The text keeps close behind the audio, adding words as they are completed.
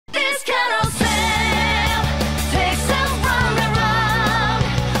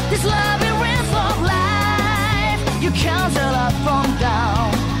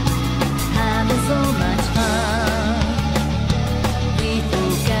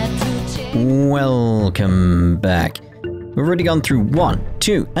Welcome back. We've already gone through 1,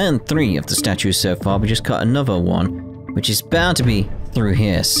 2, and 3 of the statues so far. We just got another one, which is bound to be through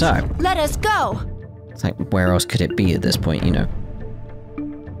here, so... Let us go! It's like, where else could it be at this point, you know?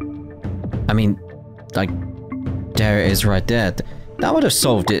 I mean, like, there it is right there. That would have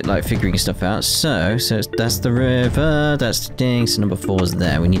solved it, like, figuring stuff out. So that's the river, that's the thing, so number 4 is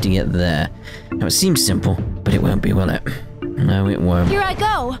there. We need to get there. Now, it seems simple, but it won't be, will it? No, it won't. Here I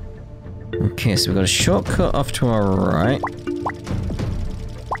go! Okay, so we've got a shortcut off to our right.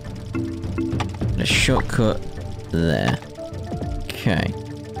 And a shortcut there. Okay.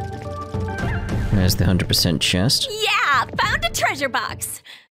 There's the 100% chest. Yeah! Found a treasure box!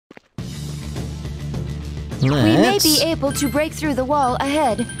 We may be able to break through the wall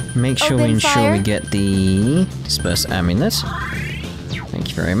ahead. Make sure we Open ensure fire. we get the disperse amulet. Thank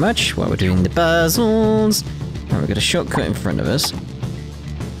you very much. While we're doing the puzzles. Alright, we've got a shortcut in front of us.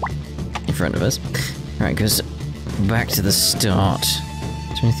 Alright, goes back to the start. Is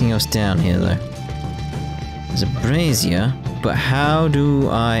there anything else down here, though? There's a brazier, but how do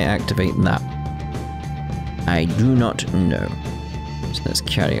I activate that? I do not know. So let's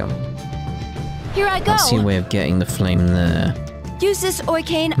carry on. Here I go! I see a way of getting the flame there. Use this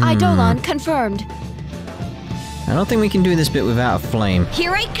Oikane Eidolon confirmed. I don't think we can do this bit without a flame.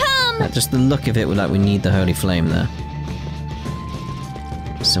 Here I come! Just the look of it, like we need the holy flame there.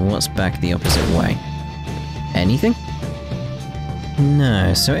 So what's back the opposite way? Anything?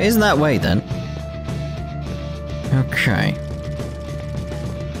 No, so it is that way then. Okay.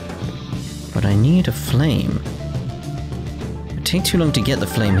 But I need a flame. It'd take too long to get the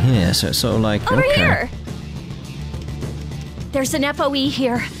flame here, so it's sort of like, Over okay. here! There's an FOE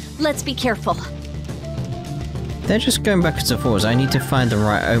here. Let's be careful. They're just going backwards and forwards. I need to find the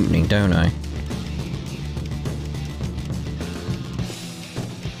right opening, don't I?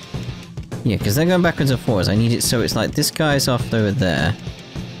 Yeah, because they're going backwards and forwards. I need it so it's like this guy's off over there.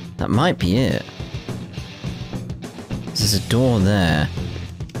 That might be it. There's a door there.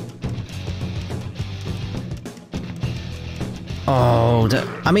 Oh,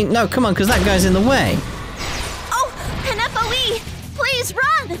 I mean, no, come on, because that guy's in the way. Oh, an FOE! Please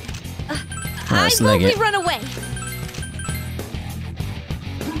run! I let's won't leg be it. run away.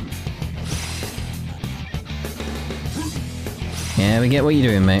 Yeah, we get what you're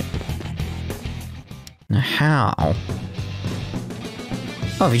doing, mate. Now, how?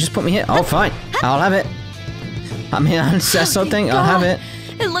 Oh, if you just put me here. Oh, fine. I'll have it. I mean, that's something. I'll have it.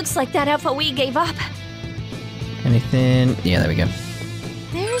 It looks like that FOE gave up. Anything? Yeah, there we go.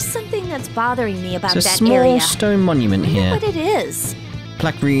 There's something that's bothering me about It's a that small area. stone monument I know here. what it is.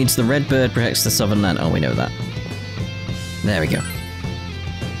 Plaque reads, the red bird protects the southern land. Oh, we know that. There we go.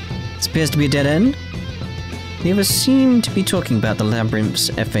 This appears to be a dead end. The others seem to be talking about the labyrinth's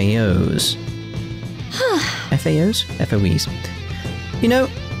FAOs. FAOs? FOEs. You know,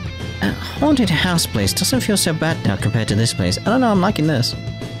 a haunted house place doesn't feel so bad now compared to this place. I don't know, I'm liking this.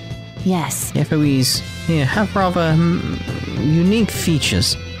 Yes. The FOEs here have rather unique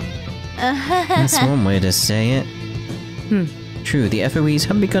features. That's one way to say it. True, the FOEs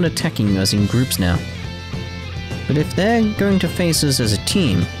have begun attacking us in groups now. But if they're going to face us as a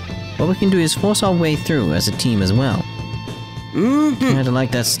team, what we can do is force our way through as a team as well. Kinda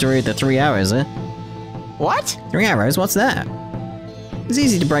like that story of the 3 arrows, eh? What? 3 arrows? What's that? It's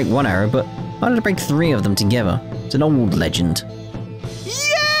easy to break 1 arrow, but harder to break 3 of them together. It's an old legend.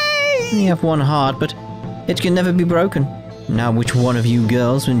 Yay! You have 1 heart, but it can never be broken. Now which one of you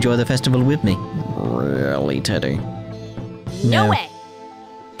girls will enjoy the festival with me? Really, Teddy? No way.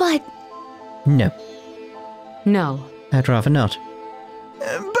 But No, no. I'd rather not.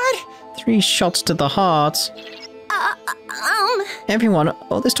 But 3 shots to the heart. Everyone,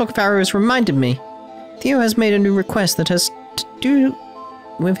 all this talk of arrows reminded me. Theo has made a new request that has to do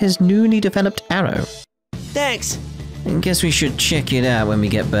with his newly developed arrow. thanks. I guess we should check it out when we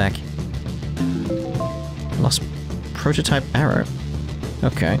get back. Lost prototype arrow.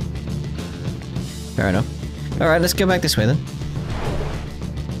 Okay. Fair enough. Alright, let's go back this way then.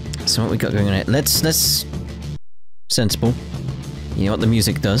 So what we got going on here? Let's... Sensible. You know what the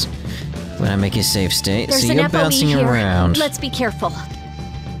music does when I make a save state. There's So an you're FOE bouncing here. around. Let's be careful.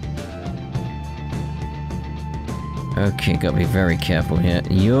 Okay, gotta be very careful here.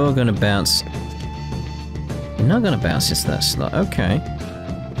 You're gonna bounce... You're not gonna bounce just that slow. Okay.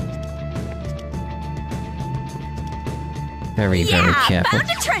 Very, very careful. Found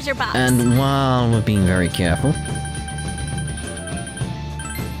a treasure box. And while we're being very careful...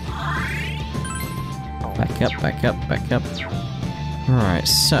 Back up, back up, back up. Alright,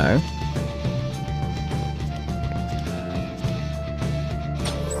 so...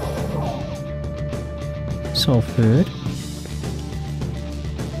 Soul food.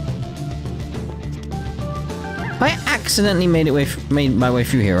 I accidentally made my way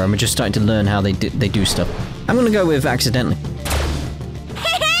through here. I'm just starting to learn how they do stuff. I'm gonna go with accidentally.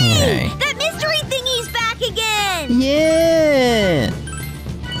 Hey! That mystery thingy's back again! Yeah!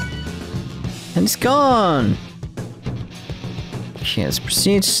 And it's gone. Okay, let's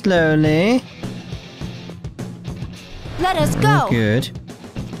proceed slowly. Let us go! Good.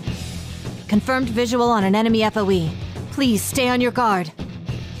 Confirmed visual on an enemy FOE. Please stay on your guard.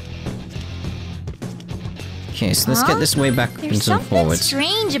 Okay, so let's get this way back There's into the something forwards.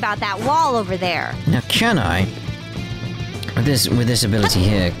 strange about that wall over there. Now, can I, with this ability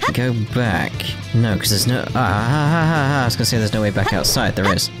here, go back? No, because there's no. I was gonna say there's no way back outside.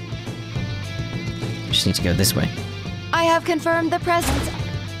 There is. Just need to go this way. I have confirmed the presence.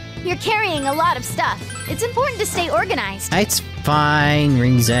 You're carrying a lot of stuff. It's important to stay organized. It's fine,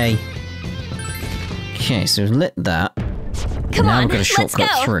 Rinze. Okay, so we've lit that. Come now on, we've got a let's shortcut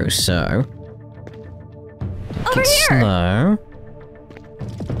go. through, so. Over Get here! slow.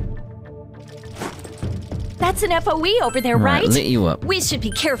 That's an FOE over there, right? Lit you up. We should be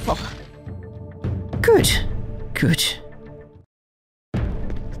careful. Good. Good.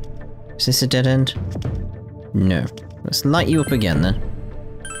 Is this a dead end? No. Let's light you up again then.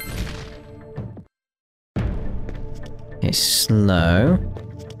 Okay, slow.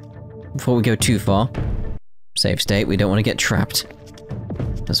 Before we go too far. Save state, we don't want to get trapped.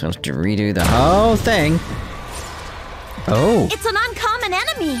 Just want to redo the whole thing. Oh! It's an uncommon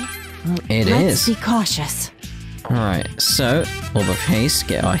enemy. Let's be cautious. Alright, so, Orb of Haste,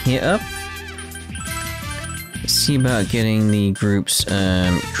 get our hit up. Let's see about getting the group's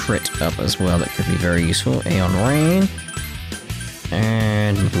crit up as well, that could be very useful. Aeon Rain.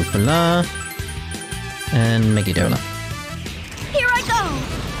 And Bufala. And Megadola. Here I go!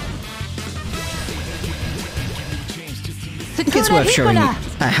 I think it's worth showing you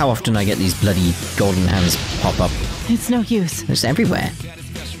how often I get these bloody golden hands pop up. It's no use. It's everywhere.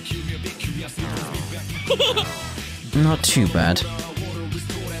 Not too bad.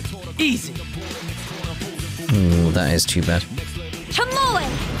 Easy. Ooh, that is too bad. Chamoy!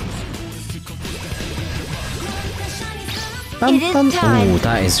 Bum, It is bum. time. Ooh,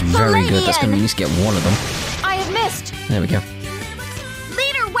 that is very good. That's gonna at least get one of them. I have missed. There we go.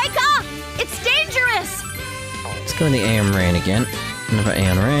 Leader, wake up! It's dangerous! Let's go in the Aeon Rain again. Another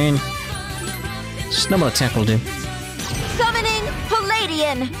Aeon Rain. Snowball attack will do. Summoning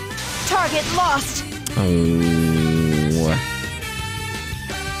Palladian! Target lost! Oh.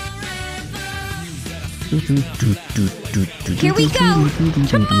 Here we go!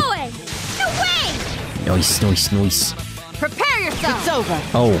 Chamoy! Away! Nice, nice, nice. Prepare yourself! It's over.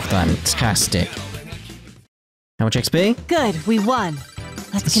 Oh, fantastic. How much XP? Good, we won.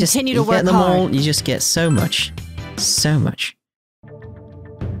 Let's It's continue to you work get them hard. all, you just get so much. So much.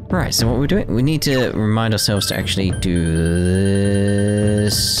 Right, so what we're doing, we need to remind ourselves to actually do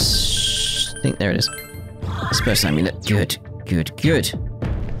this. I think there it is. Disperse amulet. Good, good, good.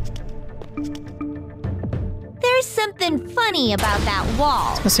 There's something funny about that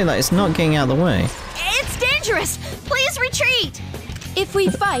wall. I say, like, it's not getting out of the way. It's dangerous! Please retreat! If we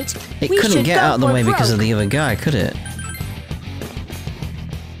fight, It we couldn't should get go out of the for way because of broke. the other guy, could it?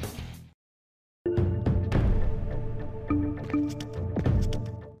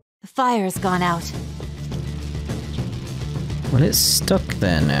 The fire's gone out. Well, it's stuck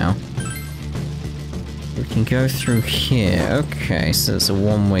there now. We can go through here. Okay, so it's a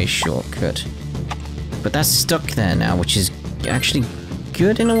one-way shortcut. But that's stuck there now, which is actually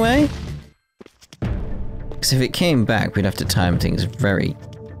good in a way. Because if it came back, we'd have to time things very,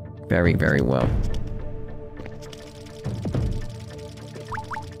 very, very well.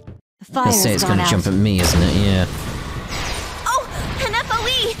 The fire's Let's say it's gone going to out. jump at me, isn't it? Yeah. Oh, an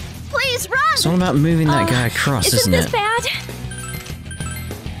FOE! Please run! It's all about moving that guy across, isn't this it? bad?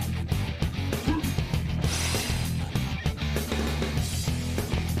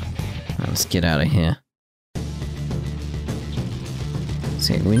 Let's get out of here.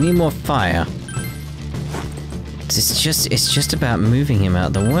 See, we need more fire. It's just about moving him out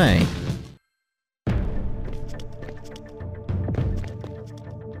of the way.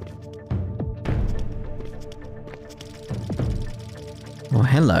 Oh,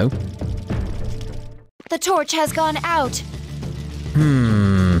 hello. The torch has gone out.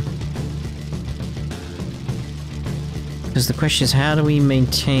 Because the question is, how do we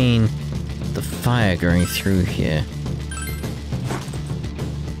maintain the fire going through here?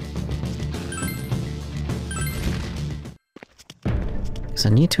 Because I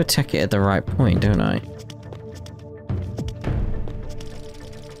need to attack it at the right point, don't I?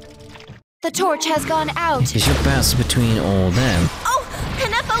 The torch has gone out. Because you're bouncing between all them. Oh,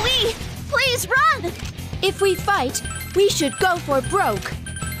 an FOE! Please run! If we fight, we should go for broke.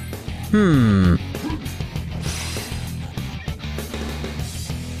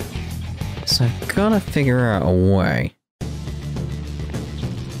 So I've gotta figure out a way.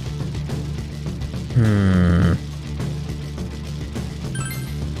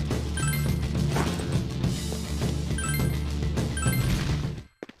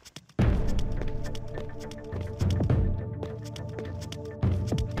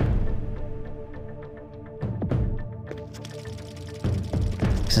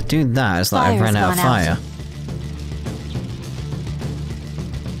 To do that, it's like I've ran out of fire.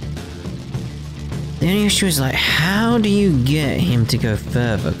 The only issue is like, how do you get him to go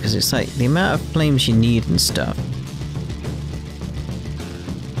further? Because it's like the amount of flames you need and stuff.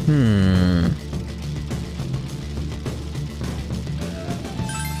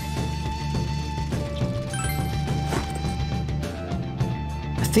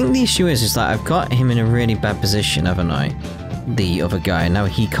 I think the issue is that I've got him in a really bad position, haven't I? The other guy, now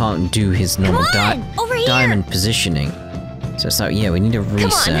he can't do his normal diamond positioning. So it's like, yeah, we need a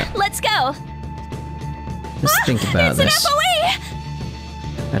reset. Come on, let's go. Let's think about this. It's an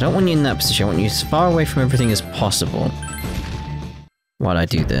FOE! I don't want you in that position, I want you as far away from everything as possible while I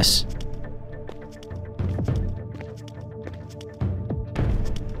do this.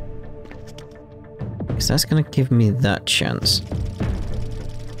 Because that's gonna give me that chance.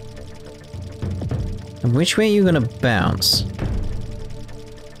 And which way are you gonna bounce?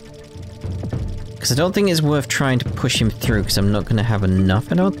 Because I don't think it's worth trying to push him through, because I'm not gonna have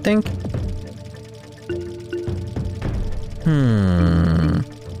enough, I don't think.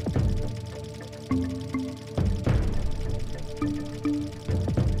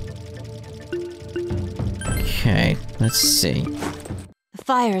 Okay, let's see. The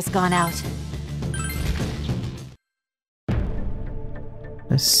fire's gone out.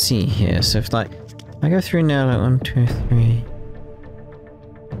 Let's see here. So if like I go through now, like 1, 2, 3.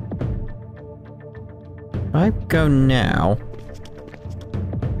 If I go now,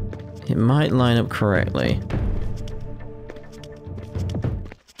 it might line up correctly.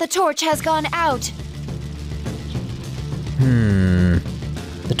 The torch has gone out.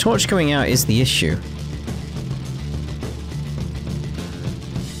 The torch going out is the issue.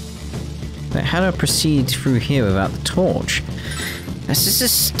 But how do I proceed through here without the torch? This is a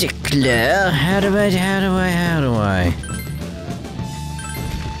stickler. How do I?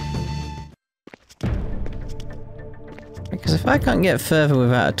 Because if I can't get further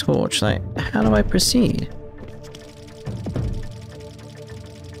without a torch, like, how do I proceed?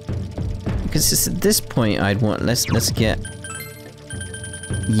 Because it's at this point I'd want, let's get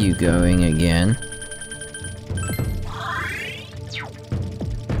you going again.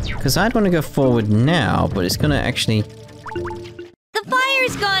 Because I'd want to go forward now, but it's gonna actually... The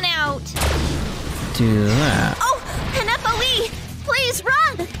fire's gone out! Do that. Oh! An FOE! Please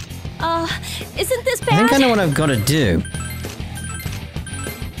run! Isn't this bad? I think I know what I've got to do.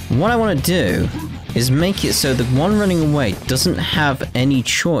 What I want to do is make it so the one running away doesn't have any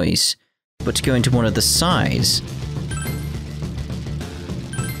choice but to go into one of the sides.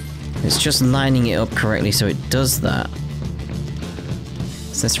 It's just lining it up correctly so it does that.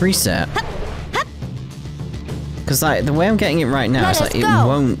 So let's reset. Because like the way I'm getting it right now is like it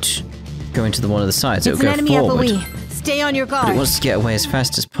won't go into the one of the sides. It'll go forward. FOE. Stay on your guard. But it wants to get away as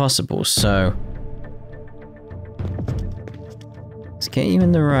fast as possible, so let's get you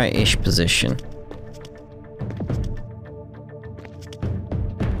in the right-ish position.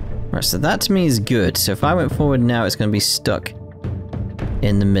 Right, so that to me is good. So if I went forward now, it's going to be stuck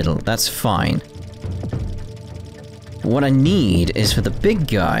in the middle. That's fine. But what I need is for the big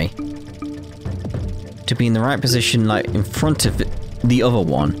guy to be in the right position, like in front of the other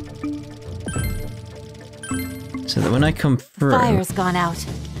one. So that when I come through... Fire's gone out.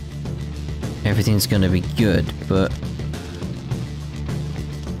 Everything's going to be good, but...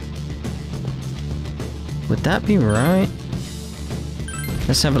 Would that be right?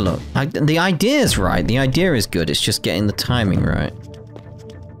 Let's have a look. The idea is right. The idea is good. It's just getting the timing right.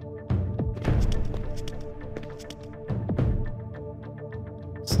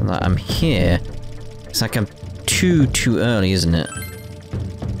 So that I'm here. It's like I'm too early, isn't it?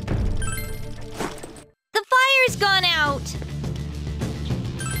 The fire's gone out!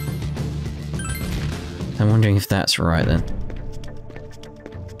 I'm wondering if that's right then.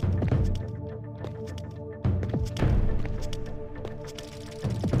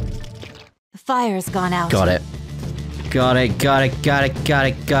 The fire's gone out. Got it. Got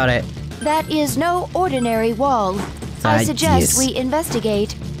it. That is no ordinary wall. I suggest we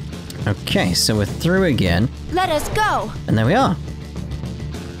investigate. Okay, so we're through again. Let us go! And there we are.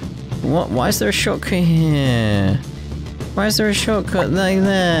 What? Why is there a shortcut here? Why is there a shortcut like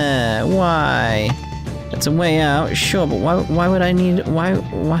there? Why? It's a way out, sure, but why would I need... Why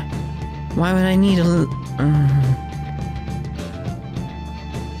would I need a...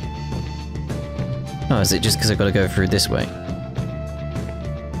 Oh, is it just because I've got to go through this way?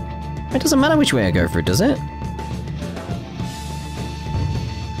 It doesn't matter which way I go through, does it?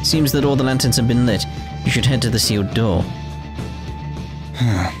 Seems that all the lanterns have been lit. You should head to the sealed door.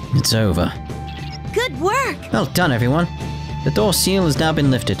 It's over. Good work! Well done, everyone. The door seal has now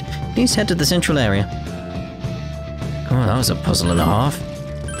been lifted. Please head to the central area. Oh, that was a puzzle and a half.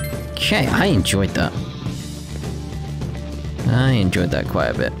 Okay, I enjoyed that. I enjoyed that quite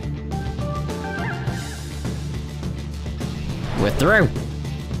a bit. We're through!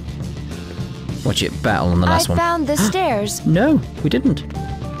 Watch it battle on the last one. I found the stairs. No, we didn't.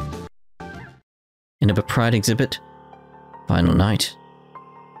 End of a Pride exhibit. Final night.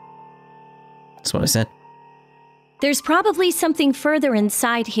 That's what I said. There's probably something further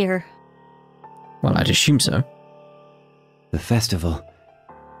inside here. Well, I'd assume so. The festival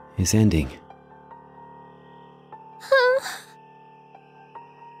is ending.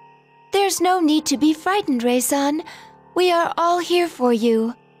 There's no need to be frightened, Rei-san. We are all here for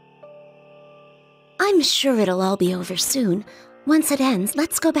you. I'm sure it'll all be over soon. Once it ends,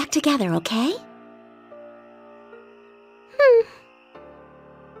 let's go back together, okay?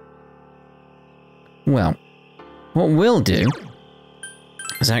 Well, what we'll do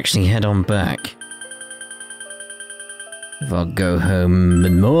is actually head on back. If I'll go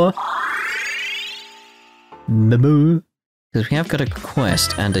home more. Because we have got a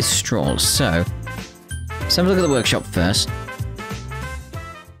quest and a stroll, so let's have a look at the workshop first.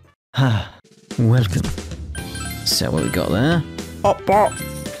 Welcome. So what we got there? Hot pot.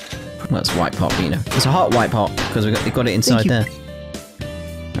 Well, it's white pot, but you know. It's a hot white pot, because we got it inside there.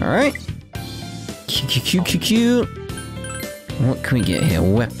 Alright. Q. What can we get here?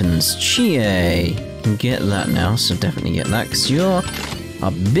 Weapons. Chie. Can get that now, so definitely get that, because you're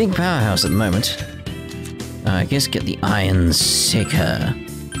a big powerhouse at the moment. I guess get the Iron Saka.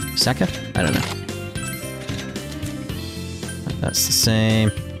 Saka? I don't know. That's the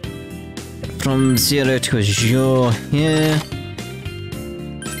same. From 0 to Azure here.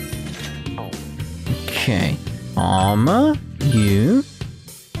 Okay. Armor. You.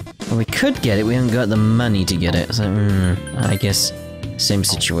 Well, we could get it, we haven't got the money to get it, so I guess same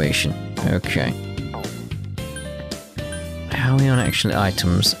situation. Okay. How are we on actual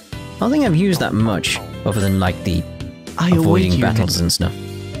items? I don't think I've used that much, other than like the avoiding battles and stuff.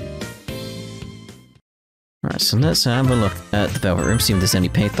 Alright, so let's have a look at the Velvet Room, see if there's any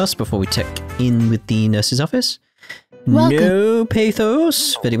pathos before we check in with the nurse's office. Welcome. No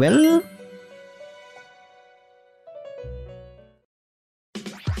pathos. Very well.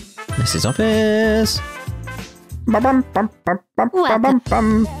 Nurse's office. Welcome.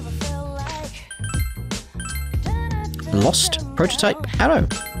 Lost prototype arrow.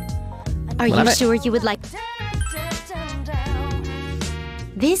 Are We'll have you it. sure you would like...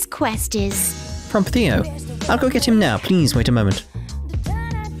 This quest is... From Theo. I'll go get him now. Please wait a moment.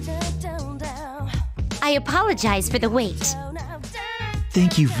 I apologize for the wait.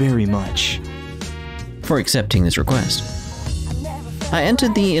 Thank you very much. For accepting this request. I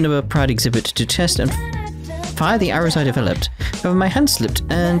entered the Inner Pride exhibit to test and fire the arrows I developed. However, my hand slipped,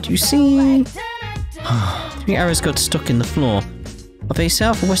 and you see... 3 arrows got stuck in the floor of a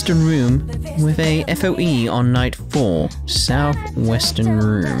southwestern room with a FOE on night 4. Southwestern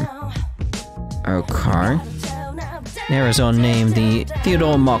room. Okay. The arrows are named the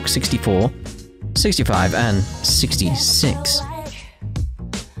Theodore Mark 64, 65, and 66.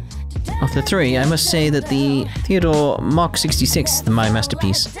 Of the 3, I must say that the Theodore Mark 66 is my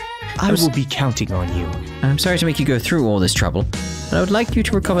masterpiece. I will be counting on you. I'm sorry to make you go through all this trouble, but I would like you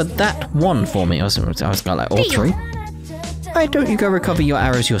to recover that one for me. I was got like all 3. Why don't you go recover your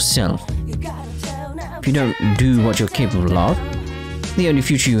arrows yourself? If you don't do what you're capable of, the only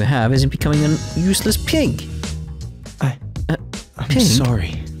future you have is in becoming a useless pig. I'm Pig?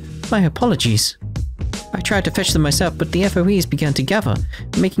 sorry. My apologies. I tried to fetch them myself, but the FOEs began to gather,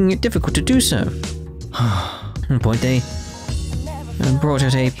 making it difficult to do so. At one point, they brought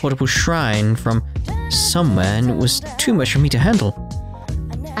out a portable shrine from somewhere, and it was too much for me to handle.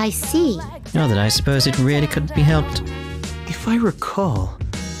 I see. Now that I suppose it really couldn't be helped. If I recall,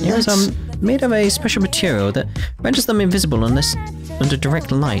 Arrows are made of a special material that renders them invisible unless under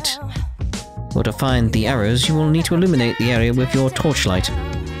direct light. Or to find the arrows, you will need to illuminate the area with your torchlight.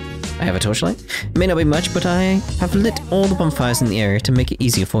 I have a torchlight. It may not be much, but I have lit all the bonfires in the area to make it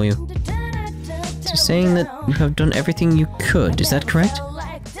easier for you. So saying that you have done everything you could, is that correct?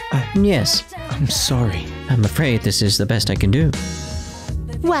 Yes. I'm sorry. I'm afraid this is the best I can do.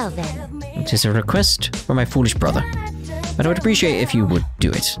 Well then. It is a request from my foolish brother. But I would appreciate if you would do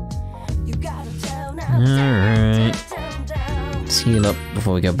it. Alright. Let's heal up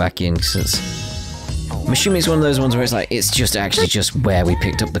before we go back in, because I'm assuming it's one of those ones where it's like, it's just actually just where we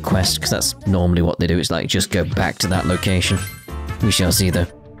picked up the quest, because that's normally what they do. It's like, just go back to that location. We shall see, though.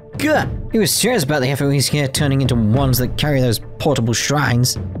 Gah! He was serious about the FOEs here turning into ones that carry those portable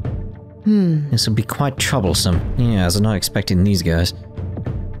shrines. This will be quite troublesome. Yeah, I was not expecting these guys.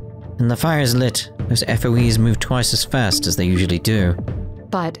 And the fire is lit. Those FOEs move twice as fast as they usually do.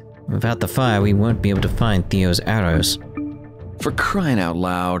 But without the fire, we won't be able to find Theo's arrows. For crying out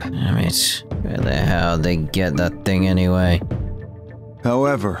loud. Damn it. Where the hell they get that thing anyway?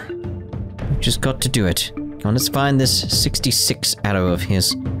 However, We've just got to do it. Come on, let's find this 66 arrow of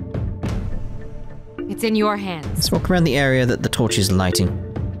his. it's in your hands. Let's walk around the area that the torch is lighting.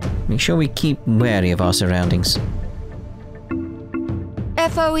 Make sure we keep wary of our surroundings.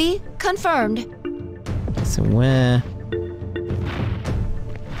 FOE confirmed. So where?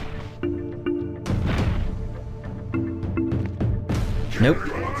 Nope.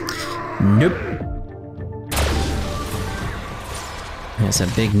 Nope. That's a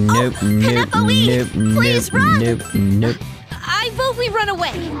big nope, nope, nope, Please nope, run! nope, nope. I vote we run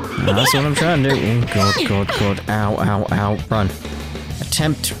away. That's what I'm trying to do. Oh, God, God, God. Ow, ow, ow. Run.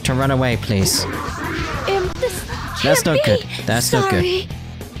 Attempt to run away, please. That's not good. That's not good.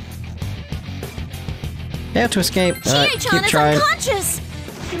 Fail to escape. Keep trying. Unconscious.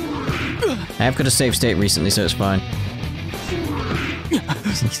 I have got a save state recently, so it's fine.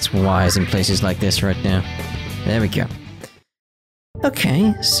 It's wise in places like this right now. There we go.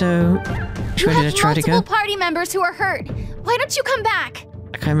 Okay, so which way did I try to go? Multiple party members who are hurt. Why don't you come back?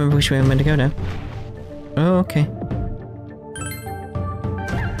 I can't remember which way I'm meant to go now. Oh, okay.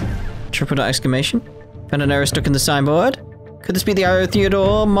 Triple dot exclamation. Found an arrow stuck in the signboard. Could this be the arrow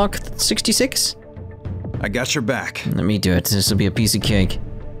Theodore Mark 66? I got your back. Let me do it. This will be a piece of cake.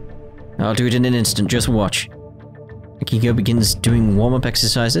 I'll do it in an instant. Just watch. Akihiko begins doing warm-up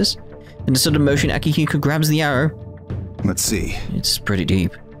exercises. In a sudden motion, Akihiko grabs the arrow. Let's see. It's pretty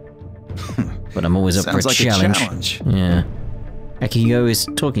deep. But I'm always up for a Sounds like challenge. a challenge. Yeah. Akihiko is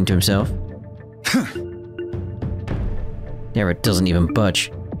talking to himself. The arrow doesn't even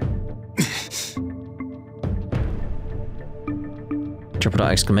budge. Triple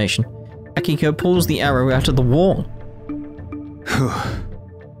dot exclamation. Akihiko pulls the arrow out of the wall.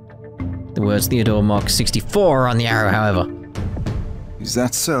 The words Theodore Mark 64 are on the arrow, however. Is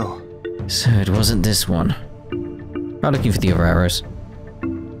that so? So it wasn't this one. I'm looking for the other arrows.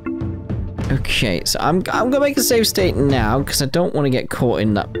 Okay, so I'm gonna make a save state now, because I don't want to get caught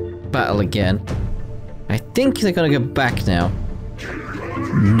in that battle again. I think they're gonna go back now.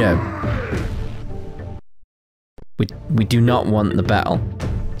 No. We do not want the battle.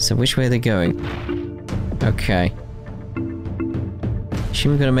 So which way are they going? Okay.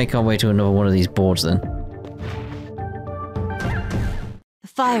 Assume we're gonna make our way to another one of these boards then. The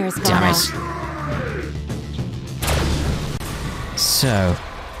fire's gone Damn out. it. So,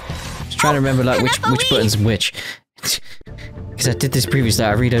 just trying to remember like which button's which. Because I did this previously,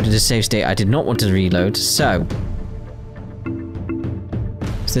 I reloaded a save state I did not want to reload, so.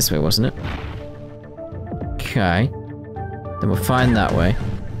 It's this way, wasn't it? Okay. Then we'll find that way.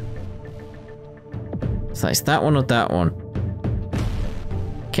 So it's that one or that one.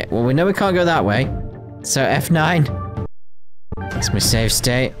 Okay, well we know we can't go that way. So F9. That's my save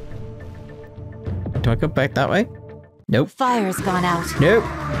state. Do I go back that way? Nope. Fire's gone out. Nope.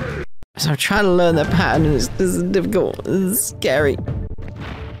 So I'm trying to learn the pattern and this is difficult. This is scary.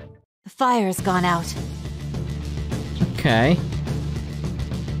 The fire's gone out. Okay.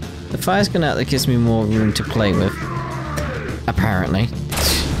 The fire's gone out, that gives me more room to play with. Apparently.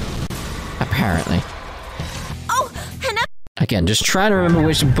 Apparently. Oh, and Again, just trying to remember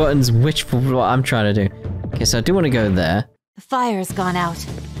which button's which for what I'm trying to do. Okay, so I do want to go there. The fire's gone out.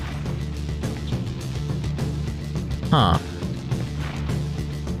 Huh.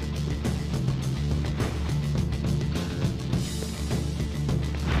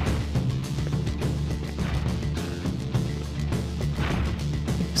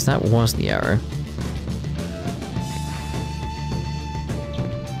 So that was the arrow.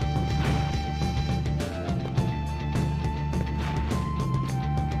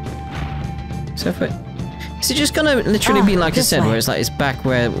 So if it... Is it just gonna literally be like I this said, way. where it's like it's back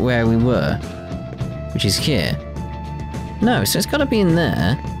where we were? Which is here. No, so it's gotta be in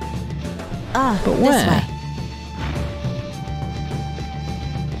there. But this where? way.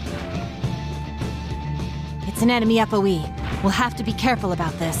 It's an enemy FOE. We'll have to be careful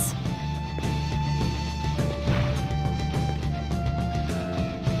about this.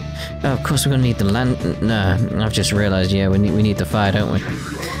 Oh, of course we're gonna need the land. No, I've just realized. Yeah, we need the fire, don't we?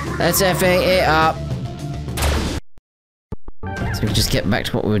 Let's FA it up. So we can just get back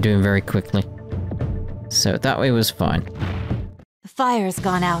to what we were doing very quickly. So that way was fine. The fire's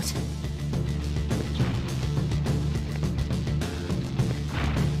gone out.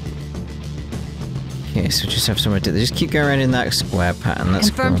 Okay, so just have somewhere to just keep going around in that square pattern. That's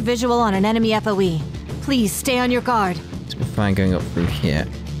Confirmed cool. visual on an enemy FOE. Please stay on your guard. So we're fine going up through here.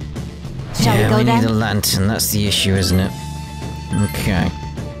 Shall yeah, we go we then? need a lantern. That's the issue, isn't it? Okay.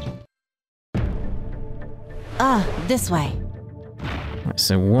 This way. Right,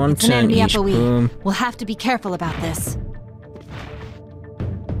 so one It's an turn enemy each. FOE. Boom. We'll have to be careful about this.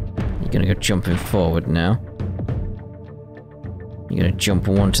 You're gonna go jumping forward now. You're gonna jump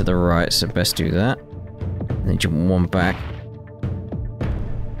one to the right, so best do that. And then jump one back.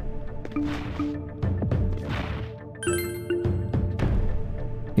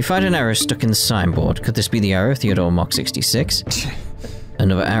 You find an arrow stuck in the signboard. Could this be the arrow, Theodore Mark 66?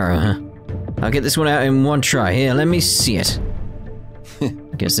 Another arrow, huh? I'll get this one out in one try. Here, let me see it.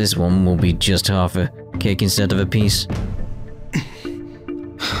 I guess this one will be just half a cake instead of a piece.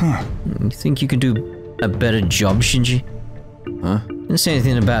 You think you can do a better job, Shinji? Huh? Didn't say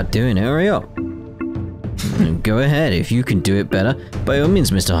anything about doing it. Hurry up. Go ahead, if you can do it better. By all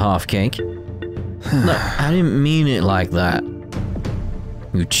means, Mr. Half Cake. Look, I didn't mean it like that.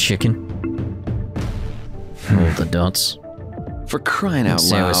 You chicken. All the dots. For crying out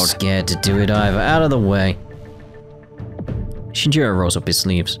Say I was loud. scared to do it either. Out of the way. Shinjiro rolls up his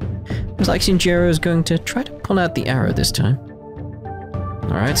sleeves. Looks like Shinjiro is going to try to pull out the arrow this time.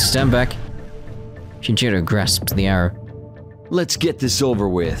 Alright, stand back. Shinjiro grasps the arrow. Let's get this over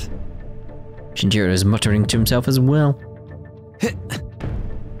with. Shinjiro is muttering to himself as well.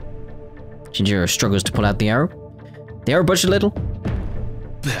 Shinjiro struggles to pull out the arrow. The arrow budged a little.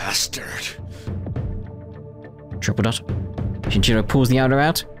 Bastard. Triple dot. Shinjiro pulls the arrow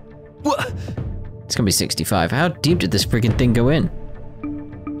out. What? It's gonna be 65. How deep did this friggin' thing go in?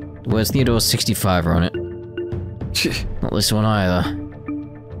 The words Theodore 65 are on it. Not this one either.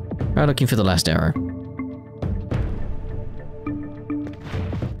 Try looking for the last arrow.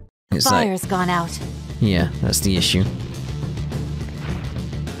 It's like, Fire's gone out. yeah, that's the issue.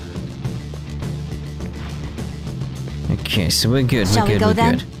 Okay, so we're good, Shall we we're good, go we're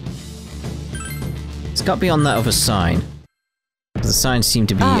then? good. It's got to be on that other sign. The signs seem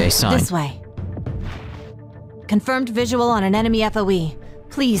to be a sign. This way. Confirmed visual on an enemy FOE.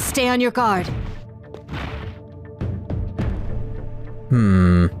 Please stay on your guard.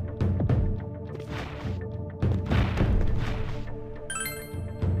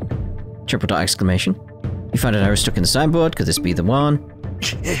 Triple dot exclamation. You find an arrow stuck in the signboard. Could this be the one?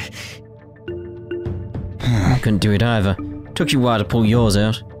 I couldn't do it either. Took you a while to pull yours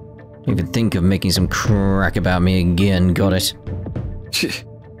out. Don't even think of making some crack about me again, got it?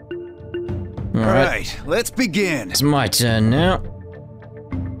 Alright, let's begin. It's my turn now.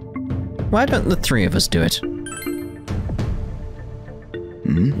 Why don't the three of us do it?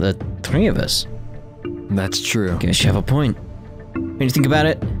 The three of us? That's true. Guess you have a point. When you think about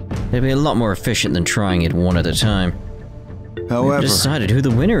it, it'd be a lot more efficient than trying it one at a time. However, We've decided who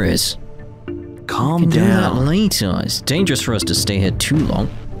the winner is. Calm We can do that down. later. It's dangerous for us to stay here too long.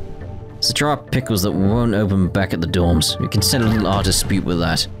 So there are pickles that won't open back at the dorms. We can settle our dispute with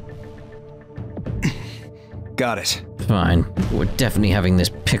that. got it. Fine. We're definitely having this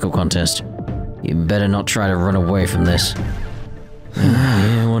pickle contest. You better not try to run away from this.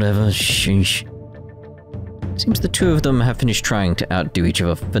 Yeah, whatever. Sheesh. Seems the two of them have finished trying to outdo each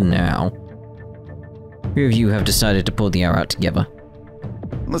other for now. Three of you have decided to pull the arrow out together.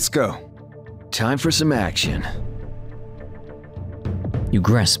 Let's go. Time for some action. You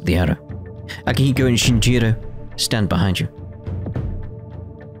grasp the arrow. Akihiko and Shinjiro stand behind you.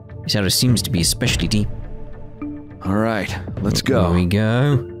 This arrow seems to be especially deep. Alright, let's There go. we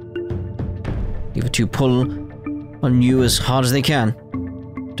go. The other two pull on you as hard as they can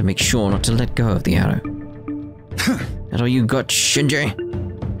to make sure not to let go of the arrow. That all you got, Shinji?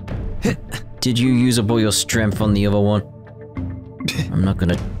 Did you use up all your strength on the other one? I'm not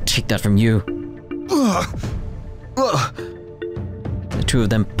gonna take that from you. The two of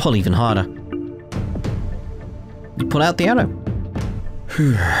them pull even harder. You pull out the arrow.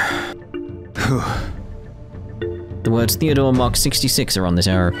 The words Theodore Mark 66 are on this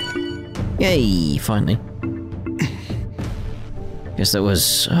arrow. Yay, finally. Guess that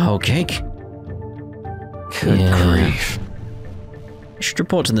was a whole cake. Good grief. I should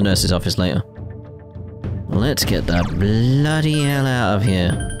report to the nurse's office later. Let's get the bloody hell out of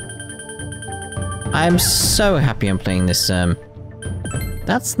here. I'm so happy I'm playing this,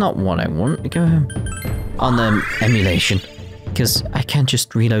 that's not what I want. Go on the emulation. Because I can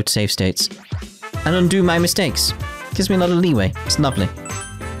just reload save states and undo my mistakes. Gives me a lot of leeway. It's lovely.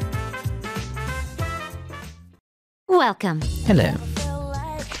 Welcome. Hello.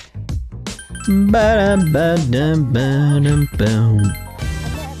 Ba-da-ba-da-ba-da-boom.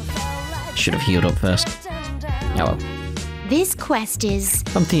 Should have healed up first. Oh well. This quest is...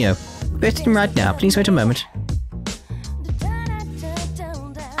 From Theo. Waiting right now. Please wait a moment.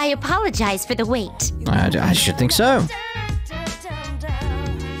 I apologize for the wait. I should think so.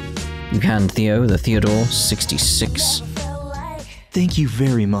 You hand Theo the Theodore 66 Thank you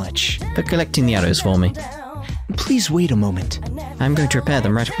very much. for collecting the arrows for me. Please wait a moment. I'm going to repair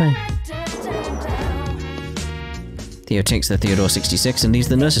them right away. Theo takes the Theodore 66 and leaves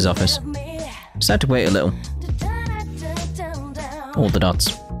the nurse's office. Decide to wait a little. All the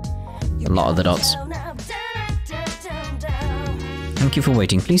dots. A lot of the dots. Thank you for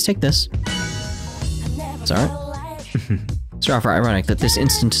waiting. Please take this. It's alright. It's rather ironic that this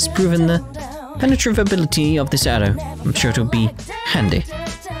instant has proven the penetrability of this arrow. I'm sure it'll be handy.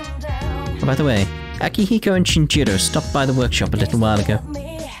 Oh, by the way, Akihiko and Shinjiro stopped by the workshop a little while ago.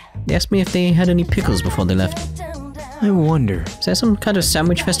 They asked me if they had any pickles before they left. I wonder. Is there some kind of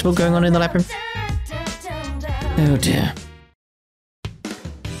sandwich festival going on in the labyrinth? Oh dear.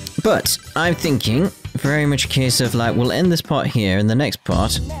 But I'm thinking, very much a case of like, we'll end this part here, and the next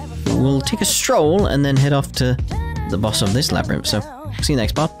part, we'll take a stroll and then head off to the boss of this labyrinth. So, see you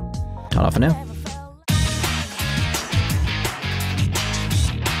next part. Ta-ra for now.